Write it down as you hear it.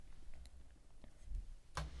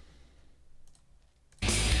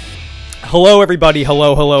Hello, everybody.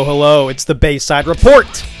 Hello. It's the Bayside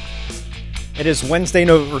Report. It is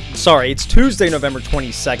it's Tuesday, November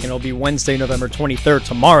 22nd. It'll be Wednesday, November 23rd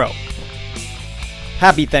tomorrow.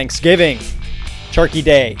 Happy Thanksgiving. Turkey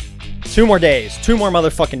Day. 2 more days. 2 more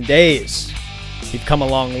motherfucking days. We've come a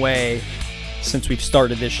long way since we've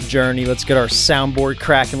started this journey. Let's get our soundboard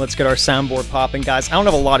cracking. Let's get our soundboard popping. Guys, I don't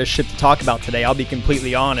have a lot of shit to talk about today. I'll be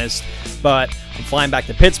completely honest. But I'm flying back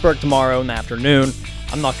to Pittsburgh tomorrow in the afternoon.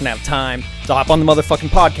 I'm not going to have time to hop on the motherfucking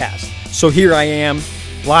podcast. So here I am,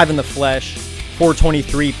 live in the flesh,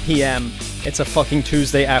 4:23 p.m. It's a fucking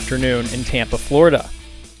Tuesday afternoon in Tampa, Florida.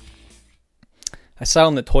 I sat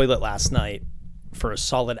on the toilet last night for a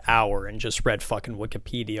solid hour and just read fucking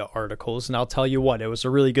Wikipedia articles, and I'll tell you what, it was a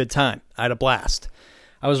really good time. I had a blast.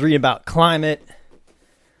 I was reading about climate.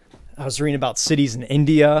 I was reading about cities in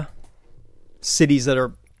India, cities that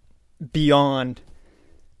are beyond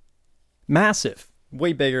massive.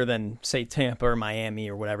 Way bigger than, say, Tampa or Miami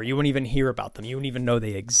or whatever. You wouldn't even hear about them. You wouldn't even know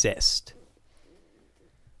they exist.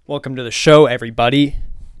 Welcome to the show, everybody.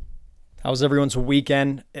 How was everyone's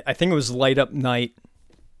weekend? I think it was light up night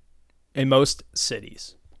in most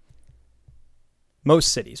cities.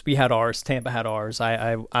 Most cities. We had ours. Tampa had ours.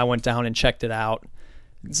 I went down and checked it out.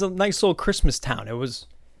 It's a nice little Christmas town. It was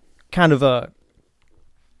kind of a...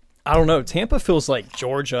 I don't know. Tampa feels like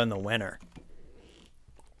Georgia in the winter.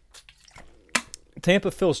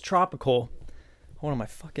 Tampa feels tropical. Hold on, my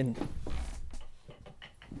fucking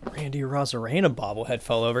Randy Rosarena bobblehead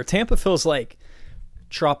fell over. Tampa feels like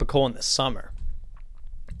tropical in the summer.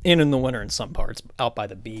 And in the winter in some parts, out by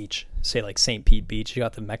the beach. Say like St. Pete Beach, you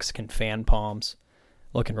got the Mexican fan palms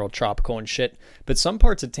looking real tropical and shit. But some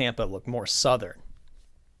parts of Tampa look more southern.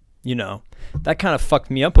 You know, that kind of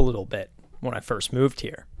fucked me up a little bit when I first moved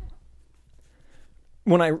here.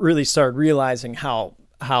 When I really started realizing how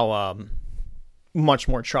much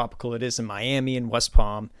more tropical it is in Miami and West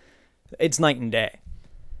Palm. It's night and day.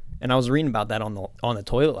 And I was reading about that on the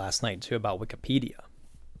toilet last night too, about Wikipedia.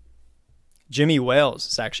 Jimmy Wales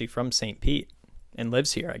is actually from St. Pete and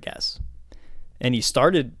lives here, I guess. And he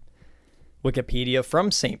started Wikipedia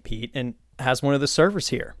from St. Pete and has one of the servers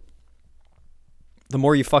here. The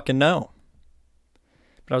more you fucking know.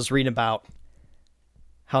 But I was reading about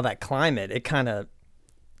how that climate, it kind of,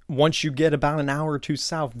 once you get about an hour or two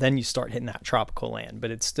south, then you start hitting that tropical land.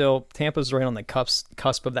 But it's still, Tampa's right on the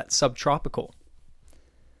cusp of that subtropical.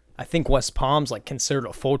 I think West Palm's like considered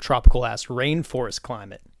a full tropical ass rainforest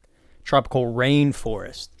climate. Tropical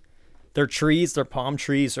rainforest. Their trees, their palm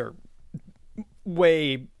trees are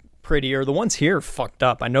way prettier. The ones here are fucked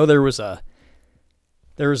up. I know there was a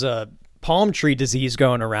palm tree disease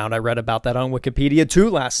going around. I read about that on Wikipedia too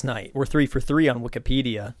last night. We're 3 for 3 on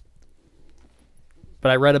Wikipedia. But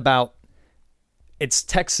I read about, it's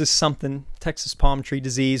Texas palm tree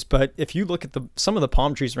disease. But if you look at some of the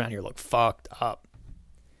palm trees around here look fucked up.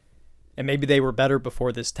 And maybe they were better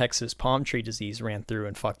before this Texas palm tree disease ran through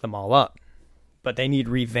and fucked them all up. But they need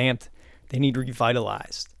revamped. They need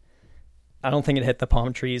revitalized. I don't think it hit the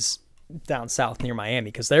palm trees down south near Miami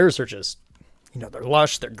because theirs are just, they're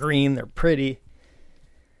lush, they're green, they're pretty.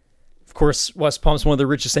 Of course, West Palm's one of the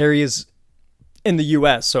richest areas in the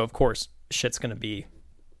U.S., so of course, shit's going to be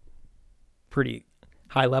pretty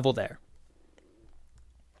high level there.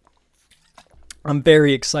 I'm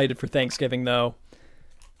very excited for Thanksgiving, though.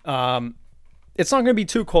 It's not going to be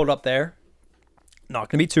too cold up there. Not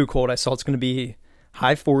going to be too cold. I saw it's going to be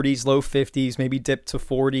high 40s, low 50s, maybe dip to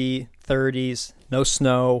 40, 30s. No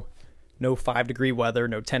snow, no 5-degree weather,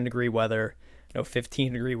 no 10-degree weather, no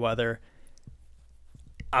 15-degree weather.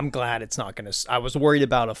 I'm glad it's not going to... I was worried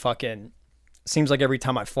about a fucking... Seems like every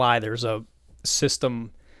time I fly, there's a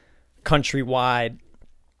system countrywide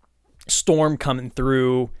storm coming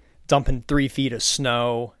through, dumping 3 feet of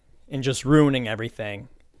snow and just ruining everything.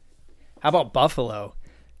 How about Buffalo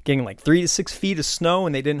getting like 3 to 6 feet of snow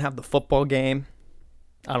and they didn't have the football game?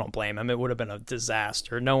 I don't blame them. It would have been a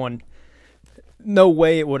disaster. No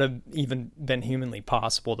way it would have even been humanly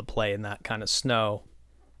possible to play in that kind of snow.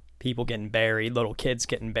 People getting buried, little kids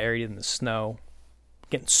getting buried in the snow,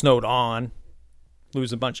 getting snowed on.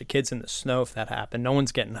 Lose a bunch of kids in the snow if that happened. No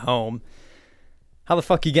one's getting home. How the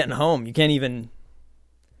fuck are you getting home? You can't even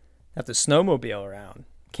have the snowmobile around.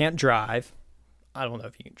 Can't drive. I don't know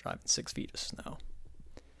if you can drive in 6 feet of snow.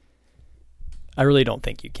 I really don't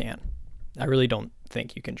think you can. I really don't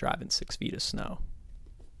think you can drive in 6 feet of snow.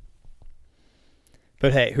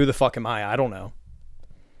 But hey, who the fuck am I? I don't know.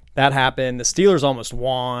 That happened. The Steelers almost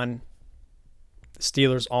won.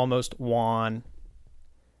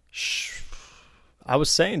 I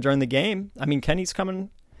was saying during the game, I mean, Kenny's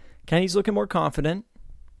looking more confident.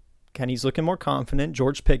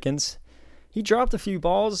 George Pickens He dropped a few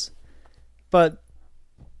balls, but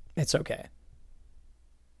it's okay.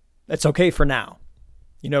 It's okay for now.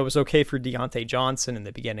 You know, it was okay for Deontay Johnson in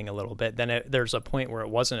the beginning a little bit. Then there's a point where it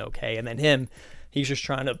wasn't okay. And then he's just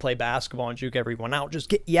trying to play basketball and juke everyone out. Just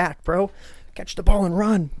get yak, bro. Catch the ball and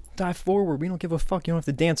run. Dive forward. We don't give a fuck. You don't have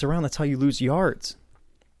to dance around. That's how you lose yards.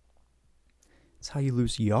 That's how you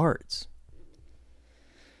lose yards.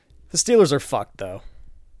 The Steelers are fucked, though.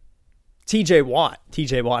 TJ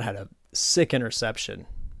Watt had a sick interception.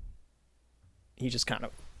 He just kind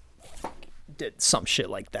of did some shit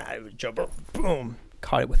like that. It was Joe Burrow, boom,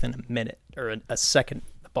 caught it within a minute or a second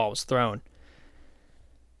the ball was thrown.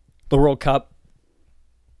 The World Cup,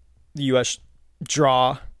 the U.S.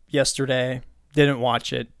 draw yesterday. Didn't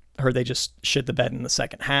watch it. Heard they just shit the bed in the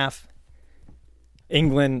second half.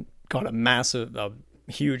 England got a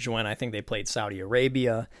huge win. I think they played Saudi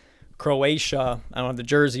Arabia. Croatia, I don't have the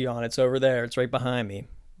jersey on. It's over there. It's right behind me.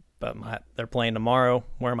 But they're playing tomorrow.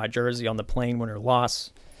 Wearing my jersey on the plane, win or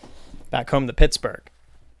loss. Back home to Pittsburgh.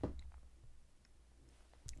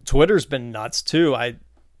 Twitter's been nuts too.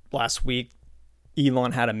 Last week,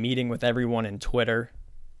 Elon had a meeting with everyone in Twitter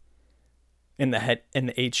in the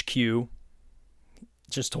HQ.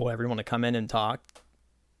 Just told everyone to come in and talk.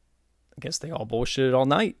 I guess they all bullshitted all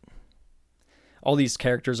night. All these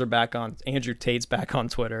characters are back on. Andrew Tate's back on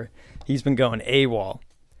Twitter. He's been going AWOL.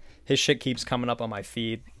 His shit keeps coming up on my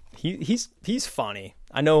feed. He's funny.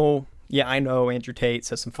 I know Andrew Tate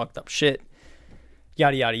says some fucked up shit.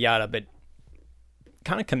 Yada, yada, yada. But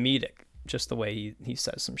kind of comedic. Just the way he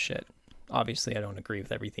says some shit. Obviously, I don't agree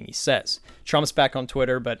with everything he says. Trump's back on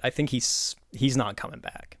Twitter, but I think he's not coming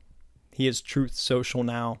back. He is Truth Social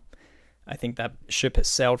now. I think that ship has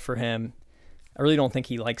sailed for him. I really don't think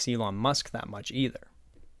he likes Elon Musk that much either.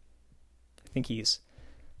 I think he's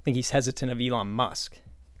hesitant of Elon Musk.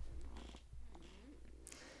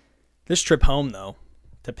 This trip home, though,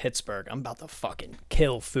 to Pittsburgh, I'm about to fucking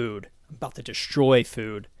kill food. I'm about to destroy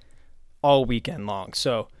food all weekend long.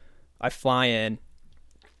 So I fly in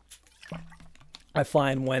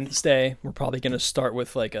Wednesday. We're probably going to start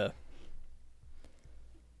with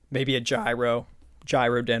maybe a gyro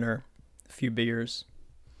dinner, a few beers.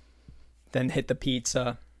 Then hit the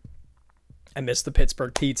pizza. I missed the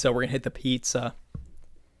Pittsburgh pizza. We're going to hit the pizza.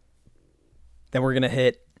 Then we're going to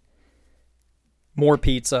hit more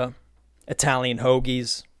pizza. Italian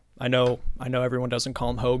hoagies. I know everyone doesn't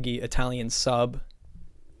call them hoagie. Italian sub.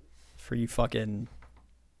 For you fucking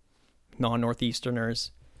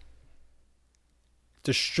non-Northeasterners.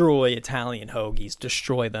 Destroy Italian hoagies.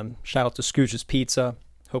 Destroy them. Shout out to Scooch's Pizza.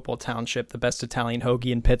 Hopewell Township. The best Italian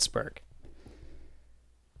hoagie in Pittsburgh.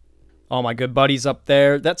 All my good buddies up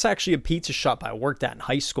there. That's actually a pizza shop I worked at in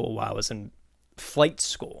high school while I was in flight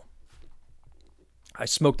school. I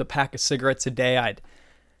smoked a pack of cigarettes a day. I'd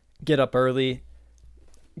get up early,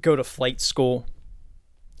 go to flight school,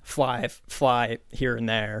 fly here and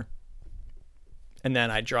there, and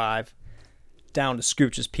then I drive down to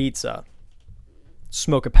Scooch's Pizza,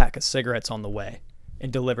 smoke a pack of cigarettes on the way,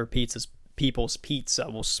 and deliver people's pizza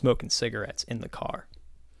while smoking cigarettes in the car.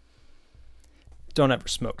 Don't ever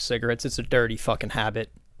smoke cigarettes. It's a dirty fucking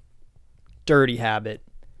habit. Dirty habit.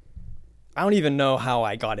 I don't even know how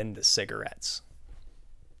I got into cigarettes.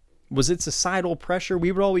 Was it societal pressure?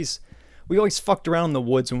 We always fucked around in the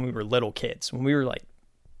woods when we were little kids. When we were like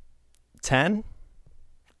 10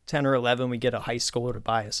 or 11, we get a high schooler to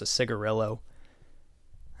buy us a cigarillo.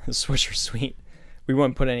 A Swisher Sweet. We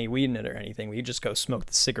wouldn't put any weed in it or anything. We'd just go smoke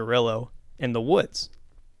the cigarillo in the woods.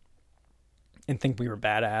 And think we were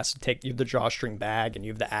badass. You have the drawstring bag and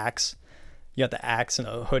you have the axe. You got the axe and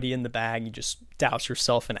a hoodie in the bag. You just douse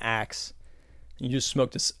yourself an axe. And you just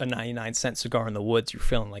smoked a 99-cent cigar in the woods. You're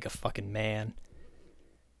feeling like a fucking man.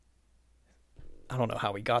 I don't know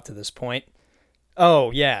how we got to this point.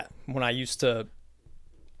 Oh, yeah. When I used to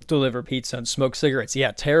deliver pizza and smoke cigarettes.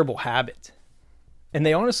 Yeah, terrible habit. And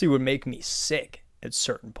they honestly would make me sick at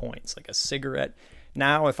certain points. Like a cigarette.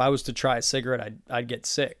 Now, if I was to try a cigarette, I'd get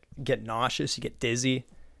sick. Get nauseous, you get dizzy.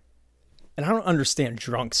 And I don't understand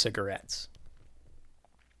drunk cigarettes.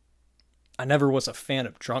 I never was a fan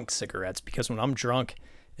of drunk cigarettes because when I'm drunk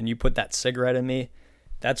and you put that cigarette in me,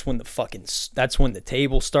 that's when the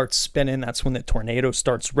table starts spinning. That's when the tornado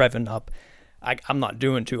starts revving up. I'm not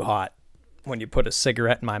doing too hot when you put a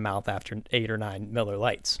cigarette in my mouth after 8 or 9 Miller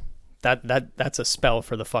Lights. That's a spell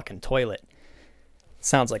for the fucking toilet.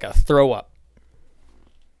 Sounds like a throw up.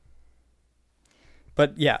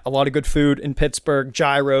 But yeah, a lot of good food in Pittsburgh,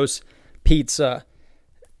 gyros, pizza,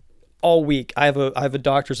 all week. I have a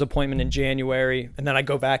doctor's appointment in January, and then I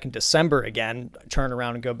go back in December again, turn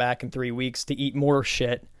around and go back in 3 weeks to eat more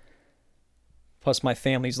shit. plus my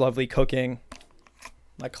family's lovely cooking,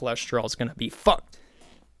 my cholesterol is going to be fucked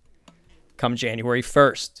come January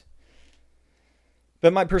 1st.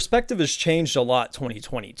 But my perspective has changed a lot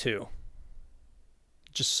 2022.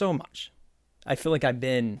 Just so much. I feel like I've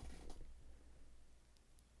been,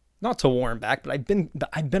 not to warm back, but I've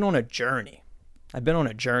been on a journey. I've been on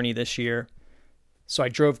a journey this year. So I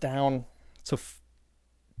drove down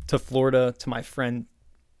to Florida to my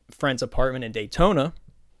friend's apartment in Daytona,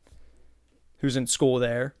 who's in school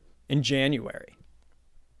there, in January.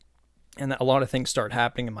 And a lot of things started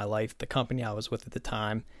happening in my life. The company I was with at the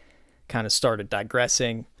time kind of started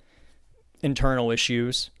digressing, internal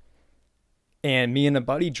issues. And me and a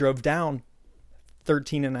buddy drove down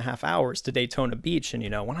 13 and a half hours to Daytona Beach. And,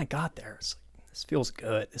 when I got there, it's like, this feels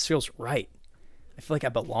good. This feels right. I feel like I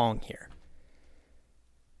belong here.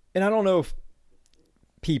 And I don't know if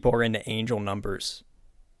people are into angel numbers.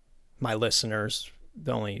 My listeners,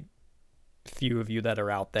 the only few of you that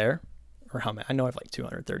are out there, or how many, I know I have like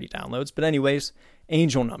 230 downloads, but anyways,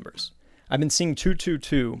 angel numbers. I've been seeing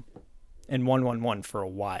 222 and 111 for a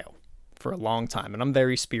while, for a long time. And I'm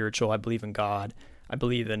very spiritual. I believe in God. I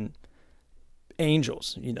believe in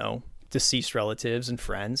angels, deceased relatives and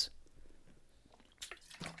friends.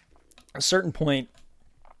 At a certain point,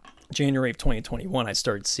 January of 2021, I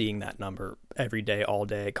started seeing that number every day, all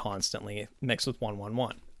day, constantly, mixed with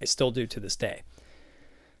 111. I still do to this day.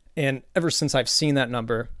 And ever since I've seen that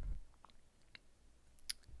number,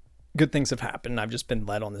 good things have happened. I've just been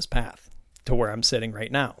led on this path to where I'm sitting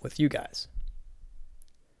right now with you guys.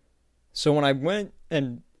 So when I went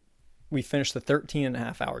and we finished the 13 and a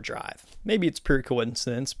half hour drive, maybe it's pure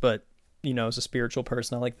coincidence, but, as a spiritual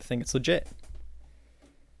person, I like to think it's legit.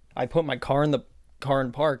 I put my car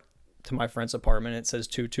in park to my friend's apartment. It says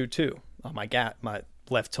 222 on my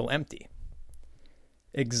left till empty.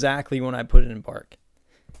 Exactly when I put it in park.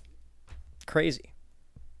 Crazy.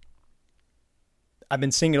 I've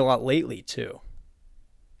been seeing it a lot lately too.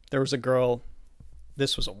 There was a girl,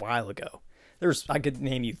 this was a while ago. I could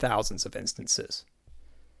name you thousands of instances.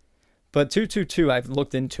 But 222, I've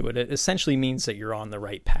looked into it. It essentially means that you're on the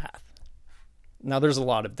right path. Now, there's a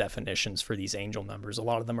lot of definitions for these angel numbers. A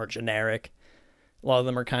lot of them are generic. A lot of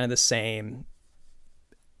them are kind of the same.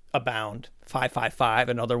 Abound, 555,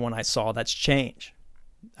 another one I saw, that's change.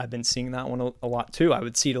 I've been seeing that one a lot too. I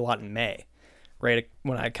would see it a lot in May, right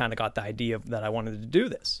when I kind of got the idea that I wanted to do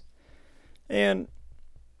this. And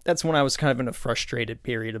that's when I was kind of in a frustrated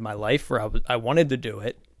period of my life where I wanted to do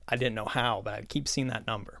it. I didn't know how, but I keep seeing that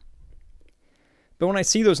number. But when I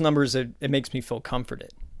see those numbers, it makes me feel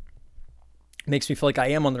comforted. It makes me feel like I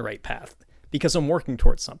am on the right path because I'm working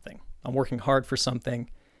towards something. I'm working hard for something.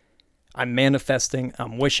 I'm manifesting,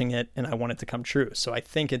 I'm wishing it, and I want it to come true. So I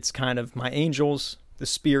think it's kind of my angels, the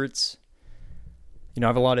spirits. I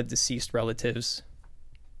have a lot of deceased relatives.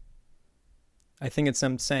 I think it's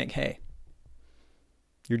them saying, hey,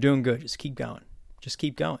 you're doing good. Just keep going. Just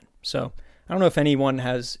keep going. So I don't know if anyone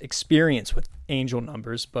has experience with angel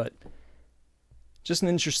numbers, but just an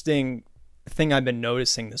interesting thing I've been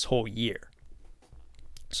noticing this whole year.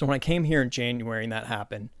 So when I came here in January and that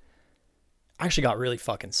happened, I actually got really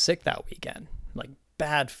fucking sick that weekend. Like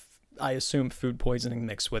bad, I assume food poisoning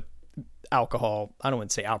mixed with alcohol. I don't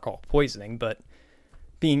want to say alcohol poisoning, but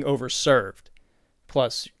being overserved.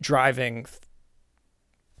 Plus driving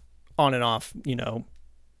on and off,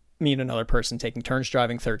 me and another person taking turns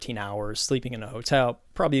driving 13 hours, sleeping in a hotel,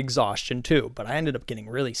 probably exhaustion too. But I ended up getting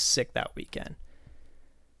really sick that weekend.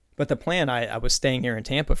 But the plan, I was staying here in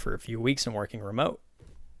Tampa for a few weeks and working remote.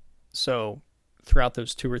 So throughout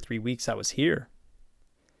those 2 or 3 weeks I was here,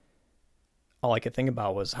 all I could think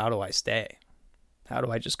about was, how do I stay? How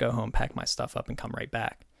do I just go home, pack my stuff up, and come right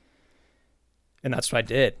back? And that's what I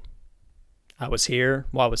did. While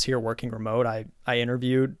I was here working remote, I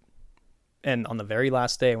interviewed. And on the very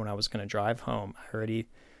last day when I was going to drive home, I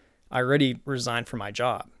already resigned from my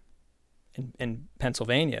job in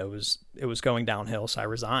Pennsylvania. It was going downhill, so I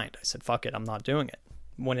resigned. I said, fuck it, I'm not doing it.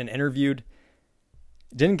 Went and interviewed.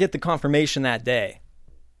 Didn't get the confirmation that day,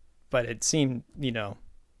 but it seemed,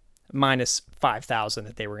 minus 5,000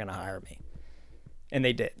 that they were going to hire me. And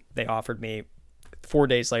they did. They offered me 4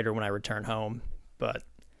 days later when I returned home, but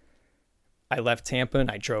I left Tampa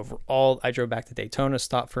and I drove back to Daytona,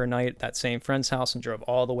 stopped for a night at that same friend's house, and drove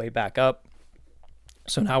all the way back up.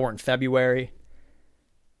 So now we're in February,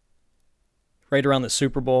 right around the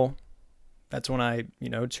Super Bowl. That's when I,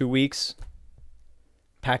 2 weeks,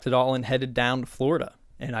 packed it all and headed down to Florida.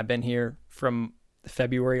 And I've been here from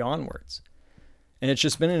February onwards. And it's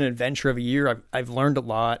just been an adventure of a year. I've learned a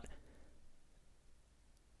lot.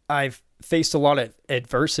 I've faced a lot of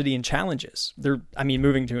adversity and challenges.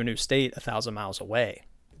 Moving to a new state 1,000 miles away,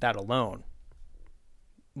 that alone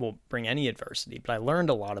will bring any adversity. But I learned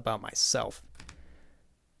a lot about myself.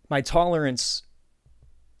 My tolerance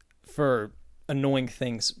for annoying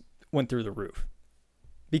things went through the roof.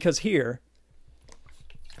 Because here,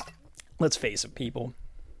 let's face it, people,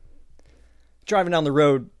 driving down the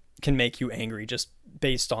road can make you angry just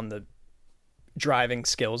based on the driving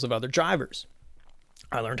skills of other drivers.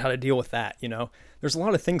 I learned how to deal with that, There's a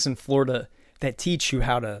lot of things in Florida that teach you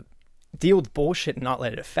how to deal with bullshit and not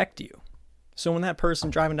let it affect you. So when that person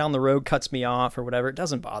driving down the road cuts me off or whatever, it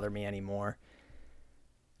doesn't bother me anymore.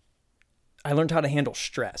 I learned how to handle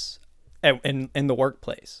stress in the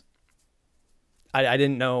workplace. I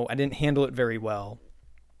didn't handle it very well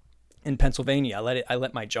in Pennsylvania. I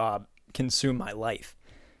let my job consume my life.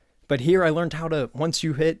 But here I learned how to,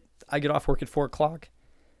 I get off work at 4 o'clock.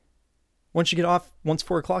 Once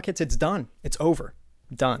 4 o'clock hits, it's done. It's over.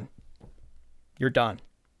 Done. You're done.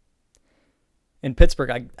 In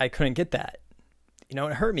Pittsburgh, I couldn't get that. It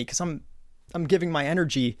hurt me because I'm giving my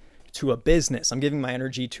energy to a business. I'm giving my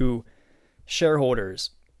energy to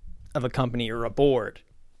shareholders of a company or a board.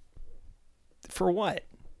 For what?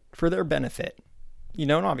 For their benefit. And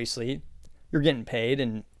obviously you're getting paid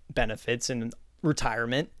and benefits and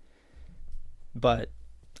retirement. But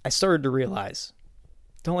I started to realize,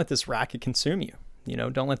 don't let this racket consume you.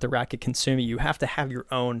 Don't let the racket consume you. You have to have your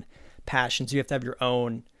own passions. You have to have your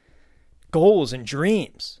own goals and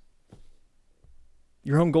dreams.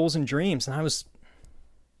 Your own goals and dreams. And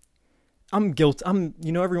I'm guilty.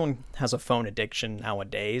 Everyone has a phone addiction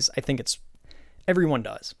nowadays. I think everyone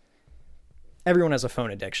does. Everyone has a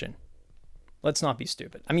phone addiction. Let's not be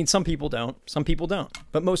stupid. Some people don't. Some people don't.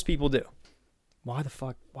 But most people do. Why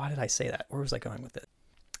did I say that? Where was I going with it?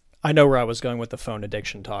 I know where I was going with the phone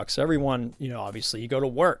addiction talk. So everyone, obviously you go to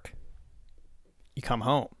work. You come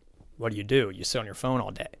home. What do? You sit on your phone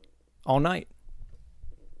all day. All night.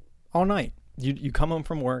 All night. You come home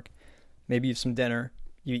from work. Maybe you have some dinner.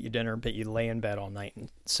 You eat your dinner, but you lay in bed all night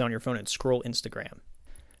and sit on your phone and scroll Instagram.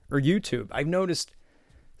 Or YouTube. I've noticed,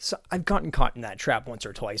 I've gotten caught in that trap once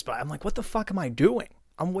or twice, but I'm like, what the fuck am I doing?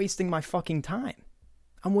 I'm wasting my fucking time.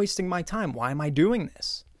 I'm wasting my time. Why am I doing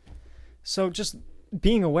this? So just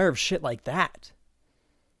being aware of shit like that.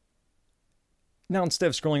 Now, instead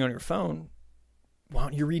of scrolling on your phone, why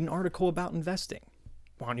don't you read an article about investing?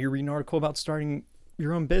 Why don't you read an article about starting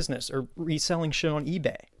your own business or reselling shit on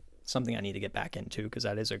eBay? Something I need to get back into because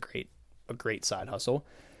that is a great side hustle.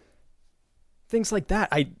 Things like that.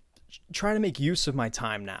 I try to make use of my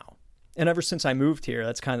time now. And ever since I moved here,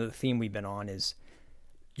 that's kind of the theme we've been on is,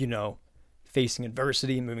 facing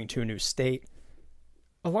adversity, moving to a new state.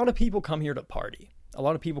 A lot of people come here to party. A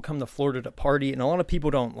lot of people come to Florida to party, and a lot of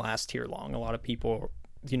people don't last here long. A lot of people,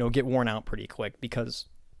 get worn out pretty quick because,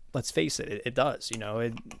 let's face it, it does.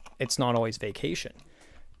 It's not always vacation.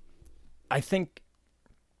 I think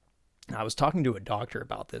I was talking to a doctor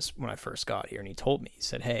about this when I first got here, and he told me, he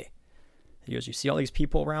said, hey, you see all these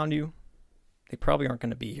people around you? They probably aren't going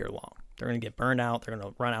to be here long. They're going to get burned out. They're going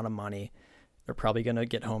to run out of money. They're probably going to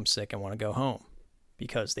get homesick and want to go home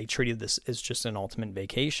because they treated this as just an ultimate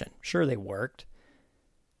vacation. Sure, they worked,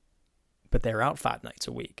 but they're out 5 nights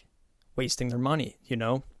a week, wasting their money,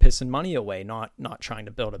 pissing money away, not trying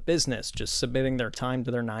to build a business, just submitting their time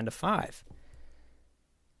to their 9 to 5.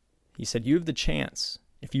 He said, you have the chance.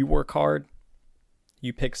 If you work hard,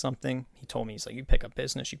 you pick something. He told me, he's like, you pick a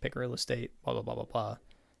business, you pick real estate, blah, blah, blah, blah, blah.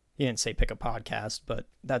 He didn't say pick a podcast, but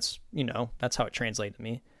that's how it translated to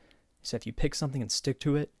me. He said, if you pick something and stick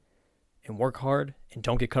to it and work hard and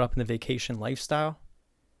don't get caught up in the vacation lifestyle,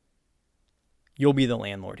 you'll be the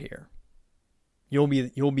landlord here. You'll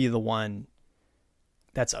be the one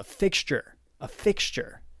that's a fixture,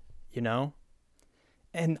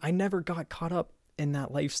 And I never got caught up in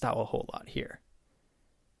that lifestyle a whole lot here.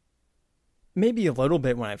 Maybe a little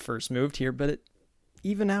bit when I first moved here, but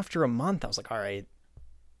even after a month, I was like, all right,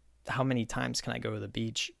 how many times can I go to the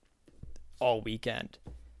beach all weekend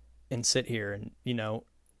and sit here and,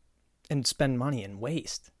 and spend money and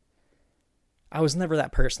waste? I was never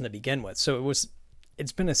that person to begin with. So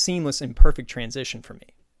it's been a seamless and perfect transition for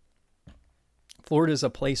me. Florida is a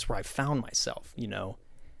place where I found myself,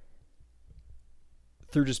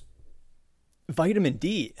 through just vitamin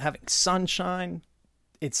D, having sunshine.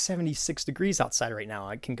 It's 76 degrees outside right now.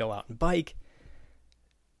 I can go out and bike.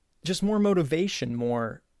 Just more motivation,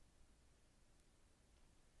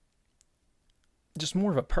 just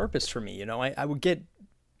more of a purpose for me. I would get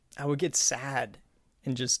sad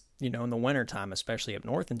and just, in the wintertime, especially up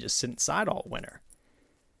north, and just sit inside all winter.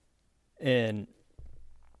 And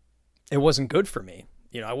it wasn't good for me.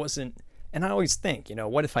 I wasn't, and I always think,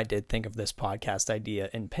 what if I did think of this podcast idea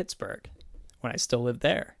in Pittsburgh when I still lived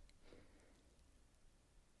there?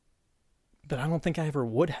 But I don't think I ever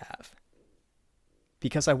would have,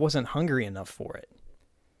 because I wasn't hungry enough for it.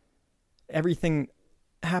 Everything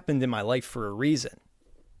happened in my life for a reason.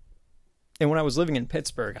 And when I was living in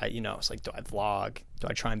Pittsburgh, I was like, do I vlog? Do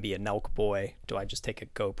I try and be a Nelk boy? Do I just take a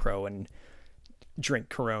GoPro and drink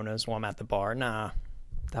Coronas while I'm at the bar? Nah,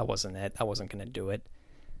 that wasn't it. I wasn't going to do it.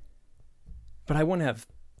 But I wouldn't have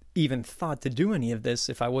even thought to do any of this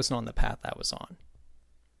if I wasn't on the path I was on.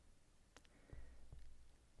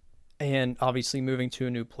 And obviously moving to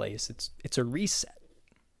a new place, it's a reset.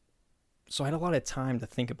 So I had a lot of time to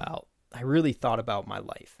think about. I really thought about my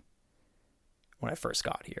life when I first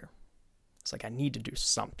got here. It's like, I need to do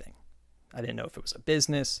something. I didn't know if it was a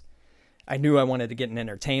business. I knew I wanted to get in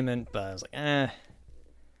entertainment, but I was like,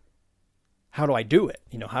 how do I do it?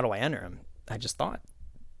 How do I enter them? I just thought,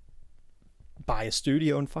 buy a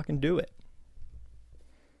studio and fucking do it.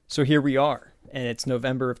 So here we are, and it's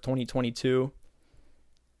November of 2022.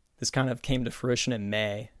 This kind of came to fruition in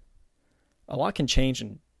May. A lot can change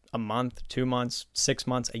in a month, 2 months, 6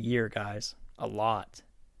 months, a year, guys. A lot.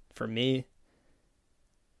 For me,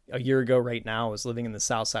 a year ago right now, I was living in the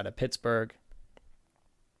south side of Pittsburgh,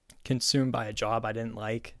 consumed by a job I didn't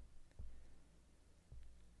like.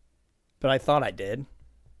 But I thought I did.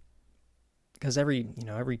 Because every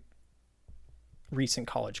recent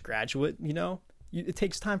college graduate, it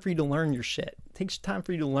takes time for you to learn your shit. It takes time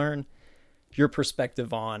for you to learn your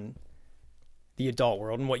perspective on the adult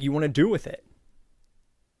world and what you want to do with it,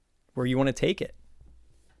 where you want to take it.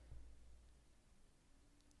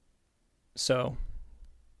 So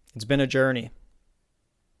it's been a journey,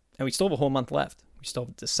 and we still have a whole month left. We still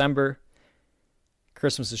have December.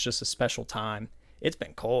 Christmas is just a special time. It's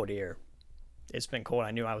been cold here. It's been cold.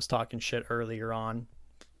 I knew I was talking shit earlier on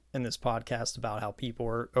in this podcast about how people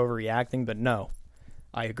were overreacting, but no,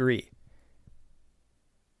 I agree.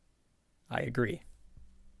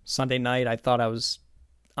 Sunday night, I thought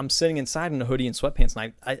I'm sitting inside in a hoodie and sweatpants,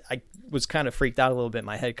 and I was kind of freaked out a little bit in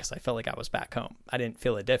my head because I felt like I was back home. I didn't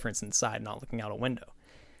feel a difference inside not looking out a window.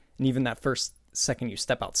 And even that first second you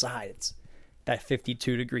step outside, it's that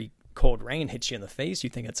 52-degree cold rain hits you in the face. You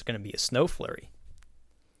think it's going to be a snow flurry.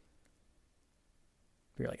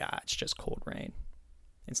 But you're like, it's just cold rain.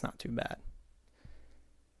 It's not too bad.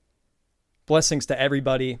 Blessings to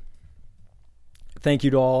everybody. Thank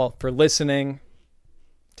you to all for listening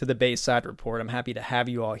to the Bayside Report. I'm happy to have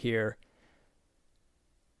you all here.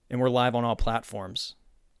 And we're live on all platforms.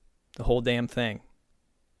 The whole damn thing.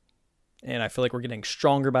 And I feel like we're getting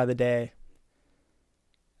stronger by the day.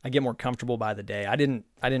 I get more comfortable by the day. I didn't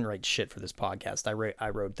write shit for this podcast. I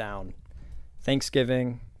wrote down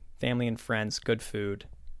Thanksgiving, family and friends, good food,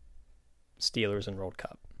 Steelers, and World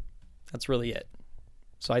Cup. That's really it.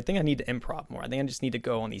 So I think I need to improv more. I think I just need to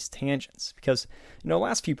go on these tangents because, the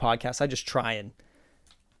last few podcasts, I just try and,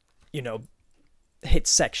 hit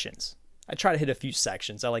sections. I try to hit a few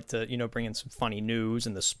sections. I like to, bring in some funny news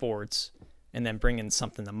and the sports and then bring in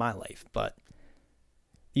something to my life. But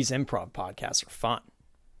these improv podcasts are fun.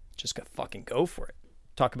 Just fucking go for it.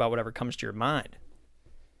 Talk about whatever comes to your mind.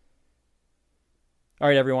 All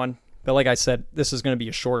right, everyone. But like I said, this is going to be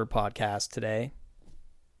a shorter podcast today.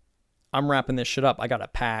 I'm wrapping this shit up. I got to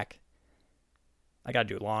pack. I got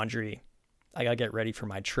to do laundry. I got to get ready for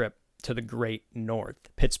my trip to the great north.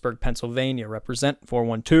 Pittsburgh, Pennsylvania. Represent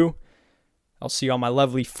 412. I'll see all my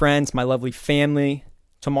lovely friends, my lovely family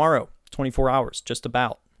tomorrow. 24 hours, just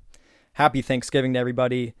about. Happy Thanksgiving to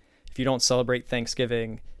everybody. If you don't celebrate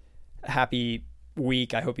Thanksgiving, happy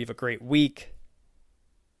week. I hope you have a great week.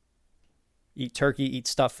 Eat turkey, eat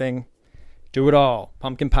stuffing. Do it all.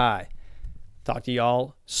 Pumpkin pie. Talk to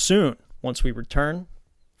y'all soon once we return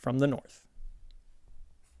from the north.